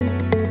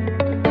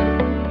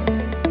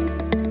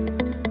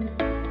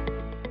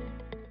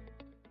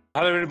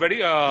Hello, everybody.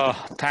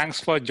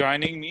 Thanks for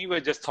joining me. We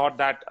just thought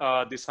that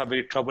these are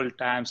very troubled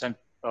times and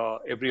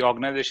every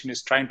organization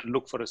is trying to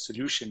look for a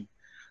solution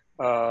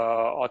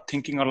or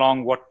thinking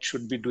along what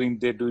should be doing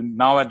they're doing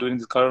now and during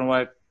the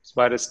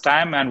coronavirus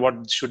time and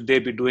what should they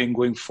be doing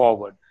going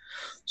forward.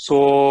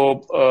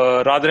 So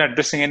rather than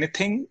addressing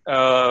anything,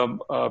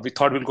 we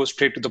thought we'll go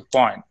straight to the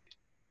point.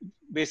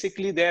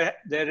 Basically, there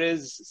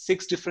is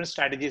 6 different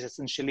strategies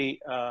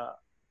essentially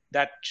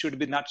that should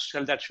be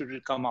nutshell that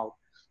should come out.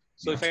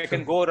 So if I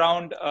can go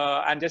around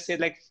and just say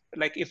like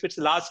if it's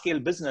a large scale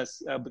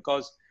business,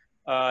 because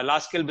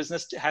large scale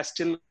business has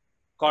still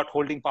got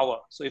holding power.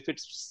 So if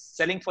it's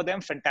selling for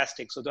them,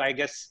 fantastic. So I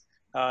guess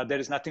there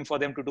is nothing for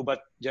them to do but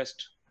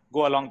just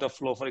go along the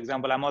flow. For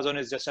example, Amazon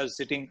is just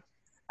sitting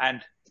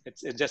and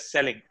it's just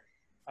selling.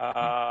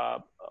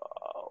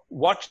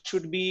 What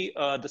should be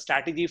the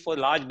strategy for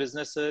large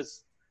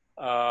businesses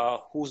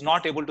who's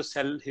not able to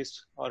sell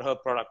his or her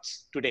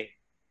products today?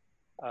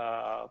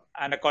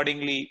 And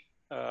accordingly,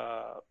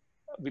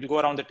 we'll go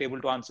around the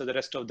table to answer the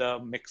rest of the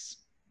mix.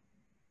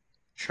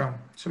 Sure.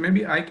 So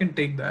maybe I can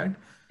take that.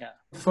 Yeah.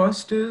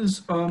 First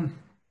is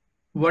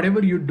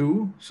whatever you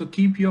do, so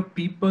keep your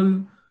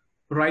people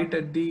right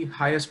at the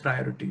highest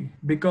priority.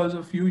 Because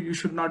of you, you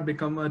should not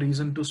become a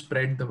reason to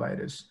spread the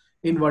virus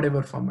in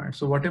whatever format.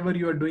 So whatever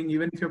you are doing,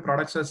 even if your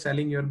products are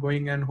selling, you're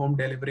going and home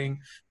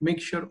delivering,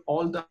 make sure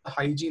all the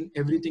hygiene,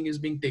 everything is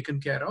being taken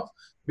care of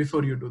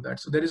before you do that.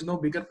 So there is no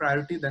bigger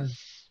priority than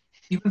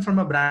even from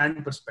a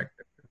brand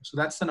perspective. So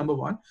that's the number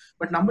one.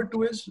 But number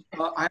two is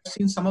I have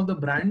seen some of the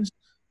brands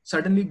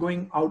suddenly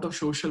going out of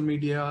social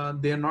media.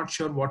 They're not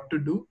sure what to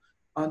do.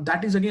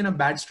 That is again a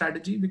bad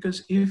strategy,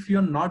 because if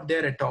you're not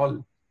there at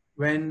all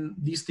when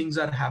these things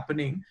are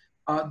happening,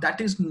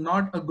 that is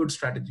not a good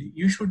strategy.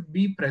 You should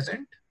be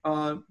present.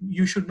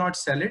 You should not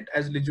sell it,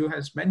 as Liju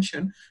has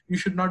mentioned. You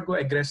should not go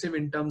aggressive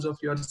in terms of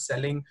your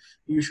selling.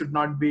 You should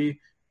not be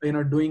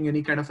doing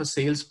any kind of a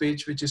sales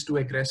page which is too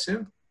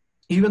aggressive.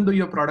 Even though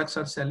your products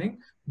are selling,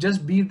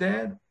 just be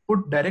there,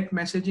 put direct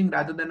messaging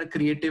rather than a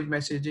creative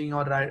messaging,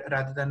 or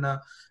rather than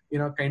a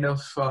kind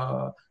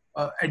of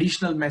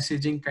additional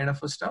messaging kind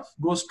of a stuff.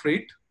 Go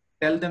straight,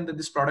 tell them that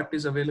this product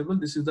is available,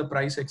 this is the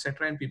price,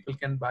 etc., and people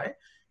can buy.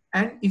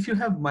 And if you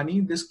have money,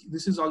 this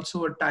is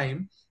also a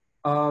time,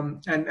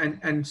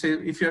 and say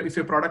if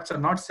your products are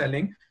not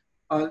selling,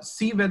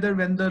 see whether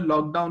when the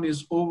lockdown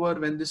is over,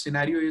 when the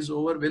scenario is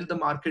over, will the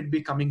market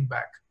be coming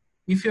back.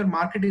 If your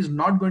market is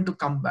not going to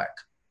come back,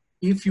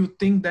 if you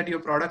think that your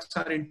products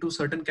are into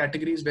certain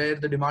categories where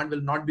the demand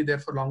will not be there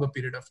for a longer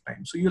period of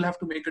time. So you'll have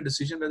to make a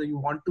decision whether you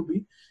want to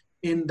be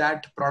in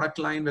that product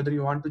line, whether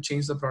you want to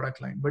change the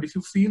product line. But if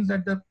you feel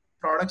that the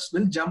products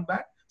will jump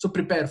back, so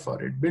prepare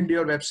for it. Build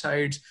your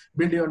websites,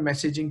 build your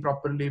messaging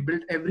properly,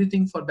 build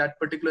everything for that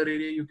particular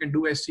area. You can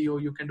do SEO,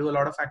 you can do a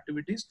lot of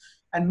activities.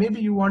 And maybe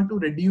you want to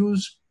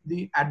reduce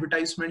the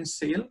advertisement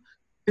sale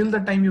till the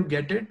time you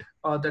get it,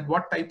 that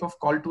what type of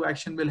call to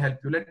action will help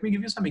you. Let me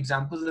give you some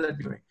examples that we're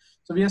doing.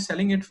 So we are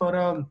selling it for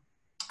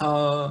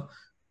a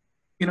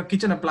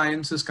kitchen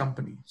appliances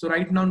company. So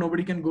right now,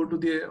 nobody can go to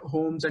their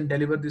homes and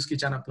deliver these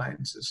kitchen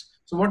appliances.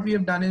 So what we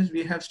have done is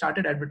we have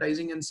started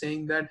advertising and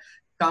saying that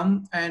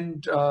come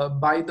and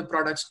buy the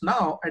products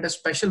now at a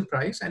special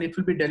price, and it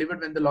will be delivered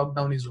when the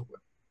lockdown is over.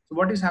 So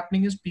what is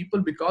happening is people,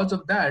 because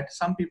of that,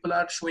 some people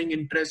are showing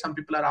interest, some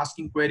people are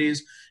asking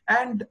queries,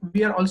 and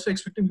we are also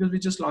expecting, because we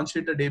just launched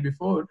it the day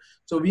before,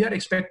 so we are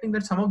expecting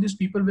that some of these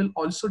people will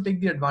also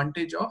take the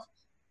advantage of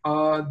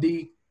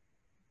the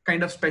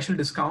kind of special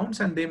discounts,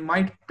 and they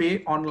might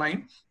pay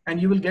online, and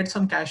you will get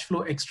some cash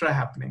flow extra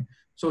happening.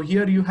 So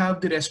here you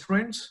have the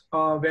restaurants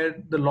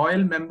where the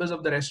loyal members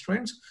of the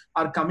restaurants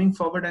are coming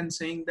forward and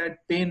saying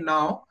that pay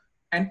now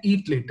and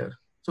eat later.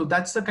 So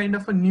that's the kind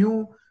of a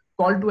new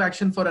call to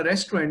action for a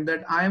restaurant,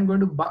 that I am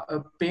going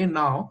to pay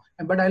now,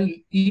 but I'll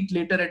eat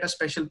later at a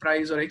special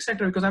price or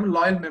etc. because I'm a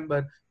loyal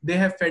member. They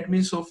have fed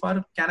me so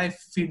far. Can I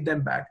feed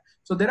them back?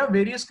 So there are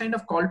various kind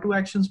of call to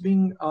actions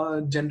being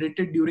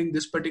generated during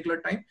this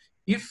particular time.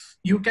 If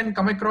you can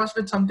come across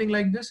with something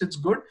like this, it's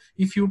good.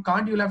 If you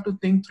can't, you'll have to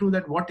think through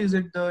that what is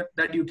it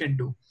that you can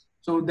do.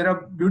 So there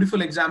are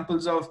beautiful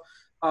examples of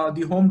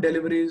the home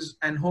deliveries,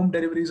 and home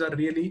deliveries are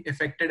really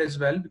affected as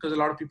well, because a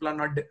lot of people are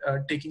not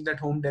taking that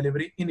home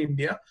delivery in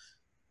India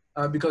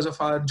because of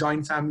our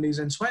joint families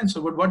and so on.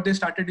 So what they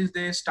started is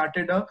they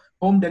started a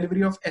home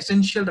delivery of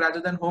essential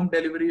rather than home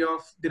delivery of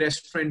the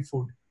restaurant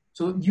food.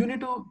 So you need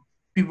to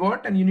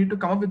pivot, and you need to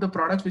come up with the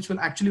products which will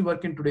actually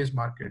work in today's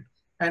market.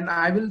 And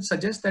I will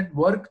suggest that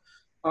work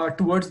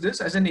towards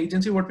this. As an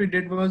agency, what we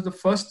did was the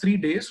first 3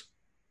 days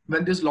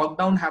when this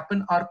lockdown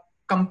happened, our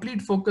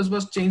complete focus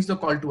was change the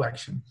call to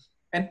action.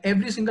 And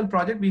every single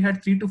project, we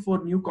had 3 to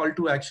 4 new call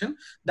to action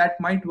that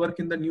might work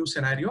in the new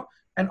scenario.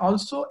 And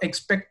also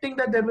expecting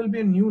that there will be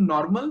a new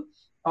normal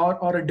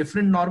or a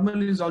different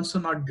normal is also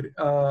not,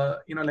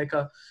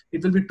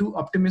 it will be too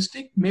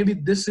optimistic. Maybe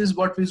this is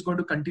what is going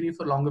to continue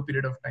for a longer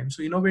period of time.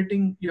 So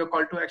innovating your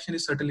call to action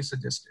is certainly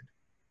suggested.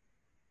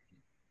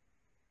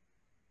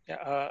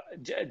 Yeah,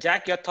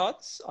 Jack, your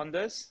thoughts on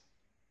this?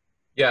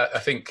 Yeah, I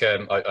think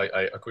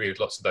I agree with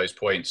lots of those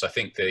points. I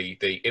think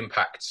the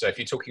impact. So if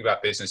you're talking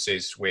about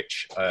businesses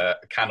which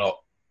cannot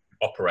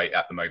operate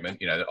at the moment,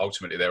 you know,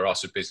 ultimately there are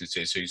some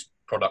businesses whose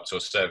product or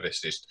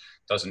service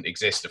doesn't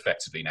exist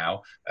effectively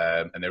now,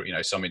 and there, you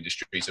know, some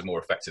industries are more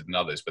affected than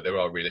others, but there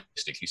are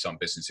realistically some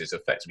businesses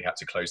effectively had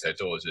to close their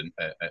doors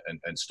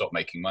and stop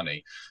making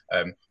money.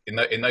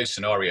 In those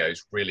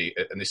scenarios, really,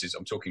 and this is,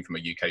 I'm talking from a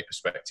UK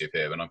perspective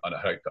here, and I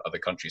hope that other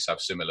countries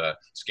have similar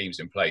schemes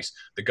in place.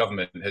 The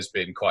government has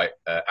been quite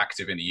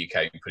active in the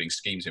UK in putting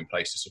schemes in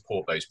place to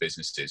support those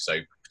businesses. So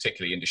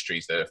particularly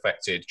industries that are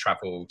affected: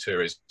 travel,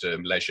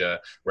 tourism, leisure,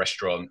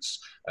 restaurants,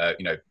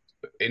 you know,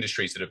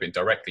 industries that have been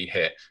directly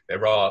hit.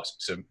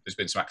 There's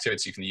been some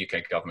activity from the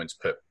UK government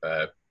to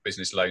put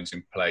business loans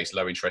in place,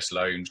 low interest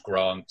loans,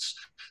 grants,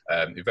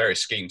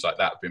 various schemes like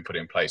that have been put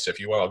in place. So if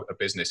you are a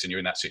business and you're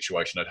in that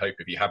situation, I'd hope,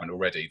 if you haven't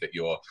already, that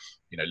you're,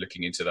 you know,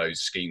 looking into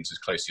those schemes as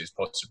closely as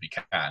possibly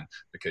can,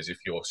 because if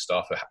your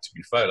staff have had to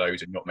be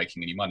furloughed and not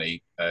making any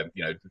money,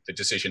 you know, the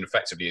decision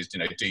effectively is, you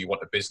know, do you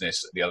want a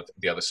business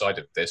the other side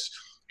of this?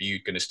 Are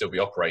you going to still be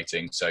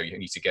operating? So you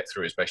need to get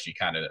through as best you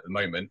can. And at the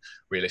moment,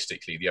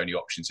 realistically, the only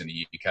options in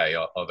the UK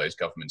are those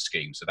government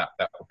schemes. So that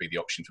would be the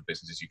option for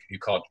businesses who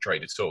can't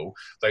trade at all.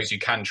 Those who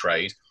can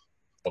trade,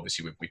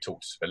 obviously we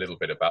talked a little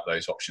bit about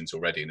those options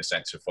already, in the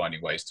sense of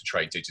finding ways to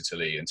trade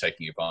digitally and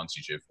taking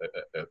advantage of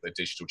the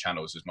digital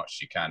channels as much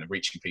as you can, and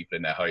reaching people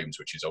in their homes,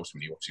 which is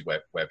ultimately obviously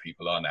where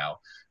people are now.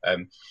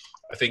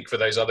 I think for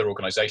those other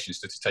organisations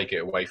to take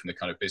it away from the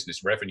kind of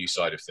business revenue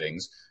side of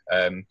things,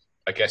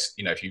 I guess,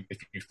 you know, if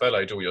you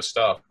furloughed all your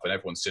staff and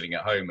everyone's sitting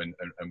at home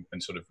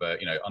and sort of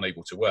you know,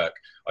 unable to work,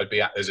 I'd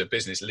be, as a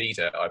business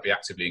leader, I'd be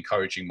actively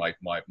encouraging my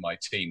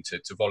team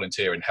to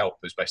volunteer and help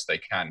as best they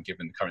can,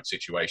 given the current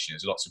situation.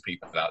 There's lots of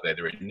people out there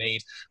that are in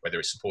need, whether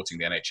it's supporting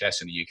the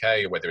NHS in the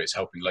UK, or whether it's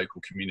helping local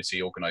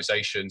community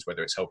organisations,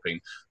 whether it's helping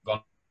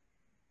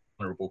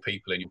vulnerable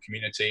people in your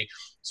community.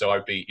 So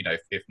I'd be, you know,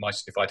 if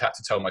I'd had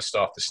to tell my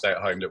staff to stay at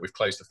home, that we've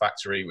closed the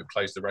factory, we've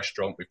closed the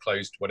restaurant, we've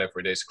closed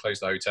whatever it is,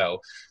 closed the hotel,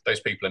 those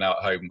people are now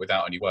at home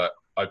without any work,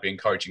 I'd be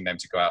encouraging them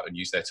to go out and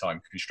use their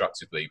time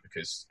constructively,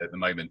 because at the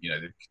moment, you know,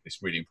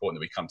 it's really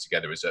important that we come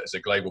together as a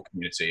global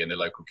community and a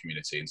local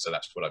community. And so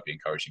that's what I'd be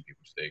encouraging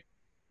people to do.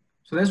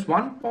 So there's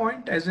one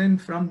point, as in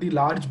from the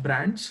large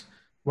brands,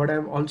 what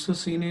I've also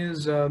seen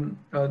is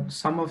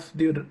some of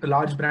the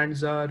large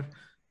brands are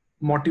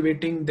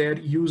motivating their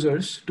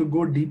users to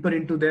go deeper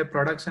into their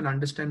products and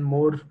understand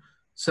more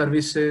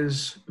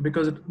services,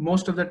 because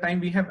most of the time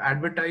we have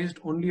advertised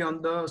only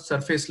on the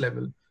surface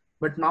level,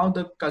 but now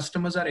the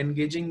customers are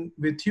engaging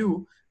with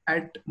you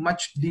at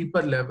much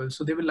deeper level.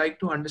 So they will like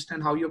to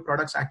understand how your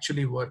products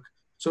actually work.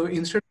 So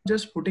instead of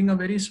just putting a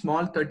very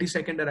small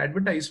 30-second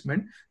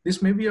advertisement,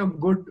 this may be a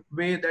good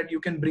way that you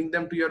can bring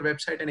them to your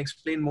website and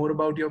explain more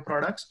about your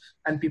products,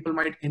 and people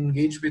might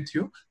engage with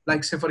you.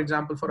 Like, say, for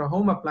example, for a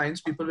home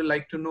appliance, people will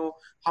like to know,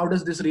 how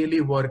does this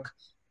really work?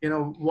 You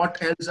know,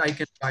 what else I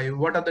can buy?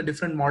 What are the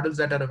different models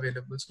that are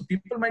available? So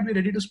people might be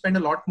ready to spend a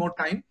lot more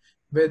time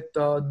with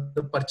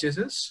the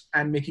purchases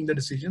and making the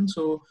decision.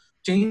 So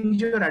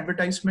change your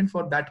advertisement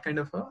for that kind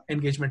of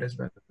engagement as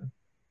well.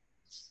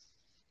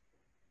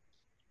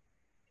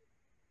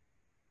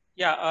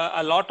 Yeah,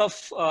 a lot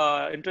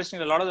of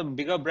interesting. A lot of the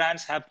bigger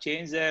brands have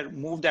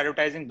moved their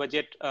advertising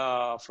budget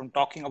from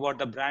talking about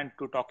the brand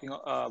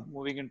to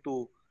moving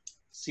into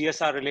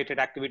CSR related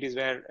activities,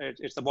 where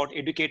it's about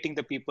educating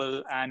the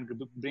people and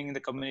bringing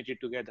the community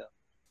together.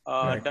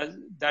 Right.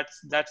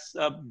 That's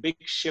a big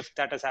shift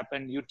that has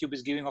happened. YouTube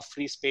is giving a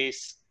free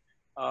space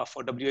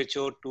for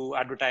WHO to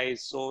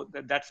advertise. So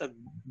that's a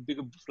big,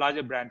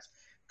 larger brands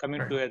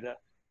coming together.